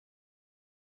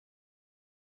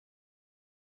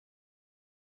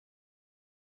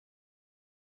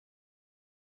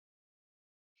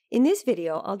In this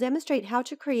video, I'll demonstrate how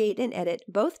to create and edit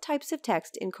both types of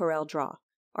text in CorelDRAW,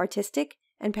 artistic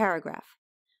and paragraph.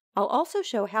 I'll also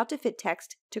show how to fit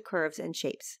text to curves and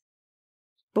shapes.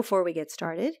 Before we get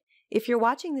started, if you're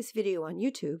watching this video on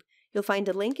YouTube, you'll find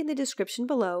a link in the description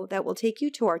below that will take you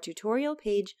to our tutorial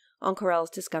page on Corel's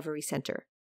Discovery Center.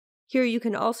 Here you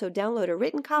can also download a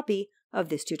written copy of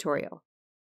this tutorial.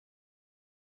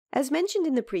 As mentioned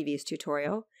in the previous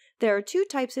tutorial, there are two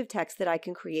types of text that I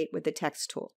can create with the text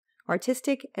tool,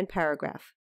 artistic and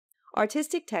paragraph.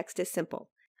 Artistic text is simple.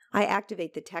 I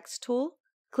activate the text tool,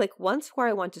 click once where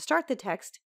I want to start the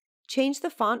text, change the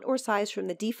font or size from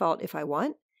the default if I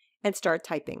want, and start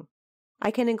typing.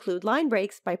 I can include line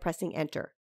breaks by pressing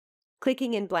Enter.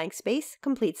 Clicking in blank space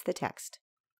completes the text.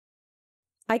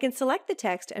 I can select the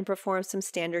text and perform some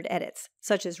standard edits,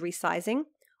 such as resizing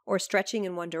or stretching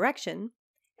in one direction,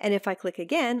 and if I click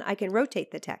again, I can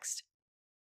rotate the text.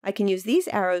 I can use these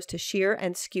arrows to shear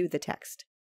and skew the text.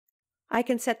 I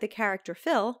can set the character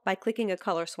fill by clicking a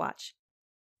color swatch.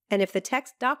 And if the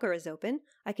text docker is open,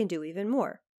 I can do even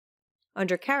more.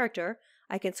 Under character,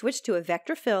 I can switch to a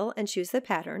vector fill and choose the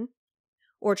pattern,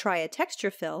 or try a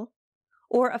texture fill,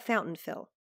 or a fountain fill.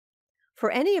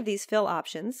 For any of these fill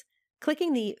options,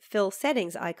 clicking the Fill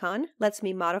Settings icon lets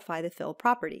me modify the fill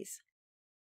properties.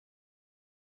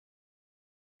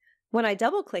 When I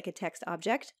double-click a text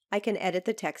object, I can edit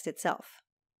the text itself.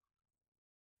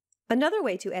 Another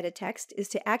way to edit text is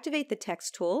to activate the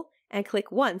text tool and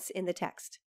click once in the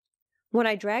text. When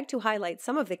I drag to highlight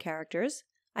some of the characters,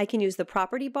 I can use the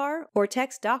property bar or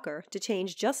text docker to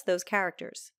change just those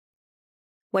characters.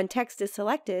 When text is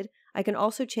selected, I can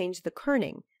also change the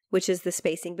kerning, which is the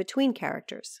spacing between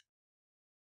characters.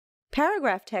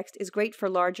 Paragraph text is great for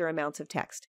larger amounts of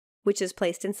text, which is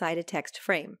placed inside a text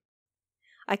frame.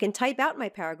 I can type out my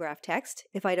paragraph text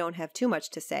if I don't have too much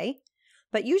to say,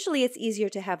 but usually it's easier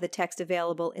to have the text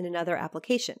available in another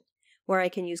application, where I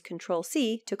can use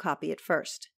Ctrl-C to copy it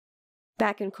first.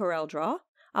 Back in CorelDRAW,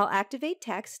 I'll activate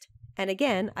text, and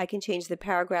again I can change the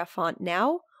paragraph font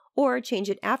now or change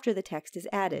it after the text is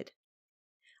added.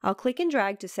 I'll click and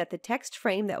drag to set the text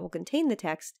frame that will contain the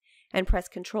text and press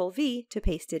Ctrl-V to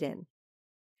paste it in.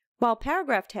 While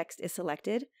paragraph text is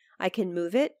selected, I can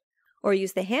move it or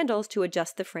use the handles to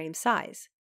adjust the frame size.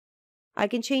 I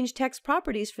can change text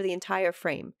properties for the entire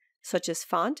frame, such as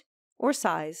font, or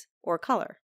size, or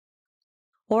color.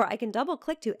 Or I can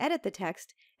double-click to edit the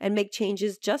text and make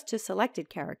changes just to selected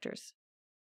characters.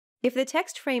 If the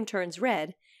text frame turns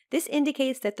red, this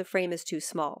indicates that the frame is too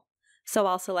small, so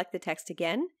I'll select the text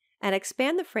again and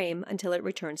expand the frame until it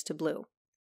returns to blue.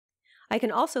 I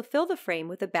can also fill the frame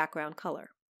with a background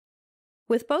color.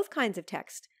 With both kinds of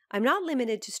text, I'm not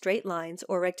limited to straight lines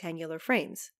or rectangular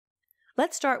frames.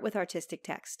 Let's start with artistic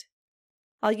text.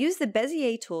 I'll use the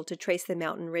Bezier tool to trace the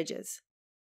mountain ridges.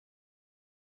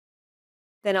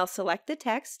 Then I'll select the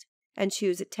text and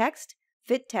choose Text,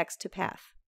 Fit Text to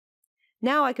Path.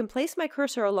 Now I can place my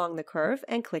cursor along the curve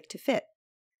and click to fit.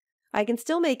 I can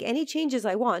still make any changes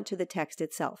I want to the text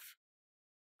itself.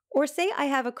 Or say I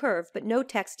have a curve but no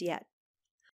text yet.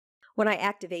 When I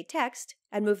activate text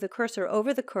and move the cursor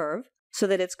over the curve so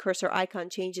that its cursor icon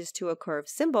changes to a curve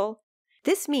symbol,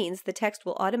 this means the text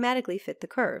will automatically fit the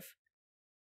curve.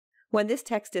 When this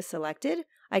text is selected,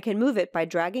 I can move it by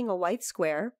dragging a white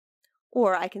square,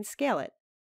 or I can scale it.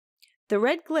 The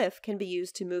red glyph can be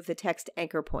used to move the text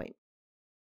anchor point.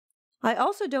 I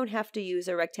also don't have to use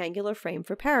a rectangular frame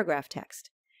for paragraph text.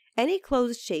 Any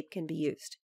closed shape can be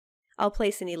used. I'll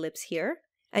place an ellipse here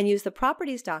and use the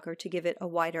Properties docker to give it a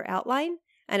wider outline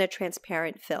and a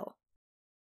transparent fill.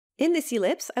 In this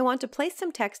ellipse, I want to place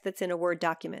some text that's in a Word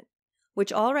document,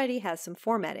 which already has some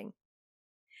formatting.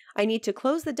 I need to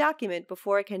close the document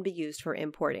before it can be used for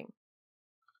importing.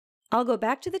 I'll go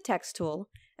back to the text tool,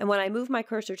 and when I move my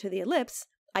cursor to the ellipse,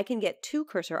 I can get two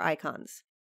cursor icons.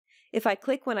 If I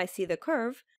click when I see the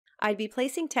curve, I'd be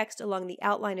placing text along the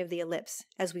outline of the ellipse,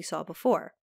 as we saw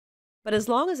before. But as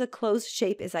long as a closed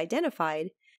shape is identified,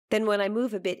 then when I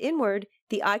move a bit inward,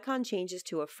 the icon changes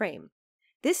to a frame.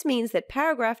 This means that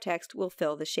paragraph text will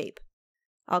fill the shape.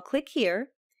 I'll click here,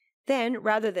 then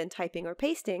rather than typing or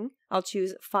pasting, I'll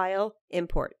choose File,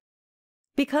 Import.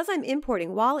 Because I'm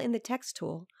importing while in the text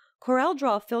tool,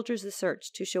 CorelDRAW filters the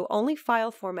search to show only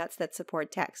file formats that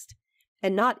support text,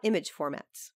 and not image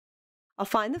formats. I'll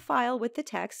find the file with the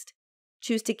text,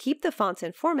 choose to keep the fonts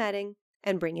and formatting,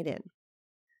 and bring it in.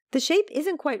 The shape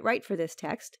isn't quite right for this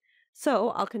text, so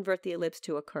I'll convert the ellipse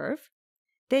to a curve,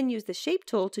 then use the Shape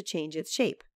tool to change its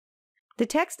shape. The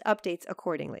text updates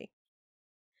accordingly.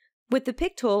 With the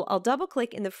Pick tool, I'll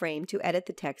double-click in the frame to edit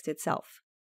the text itself.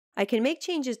 I can make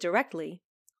changes directly,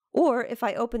 Or if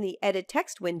I open the Edit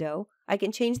Text window, I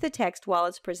can change the text while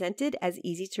it's presented as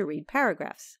easy-to-read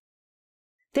paragraphs.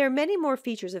 There are many more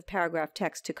features of paragraph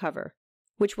text to cover,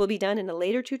 which will be done in a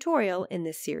later tutorial in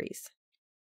this series.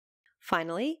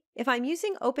 Finally, if I'm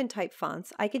using OpenType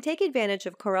fonts, I can take advantage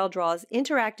of CorelDRAW's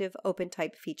interactive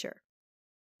OpenType feature.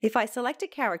 If I select a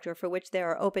character for which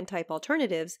there are OpenType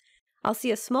alternatives, I'll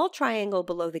see a small triangle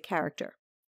below the character.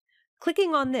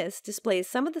 Clicking on this displays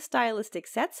some of the stylistic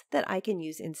sets that I can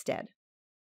use instead.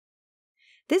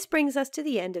 This brings us to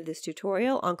the end of this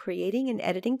tutorial on creating and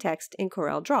editing text in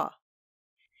CorelDRAW.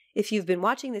 If you've been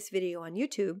watching this video on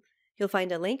YouTube, you'll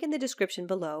find a link in the description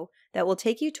below that will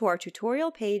take you to our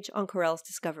tutorial page on Corel's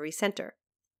Discovery Center.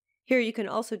 Here you can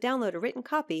also download a written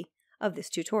copy of this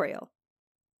tutorial.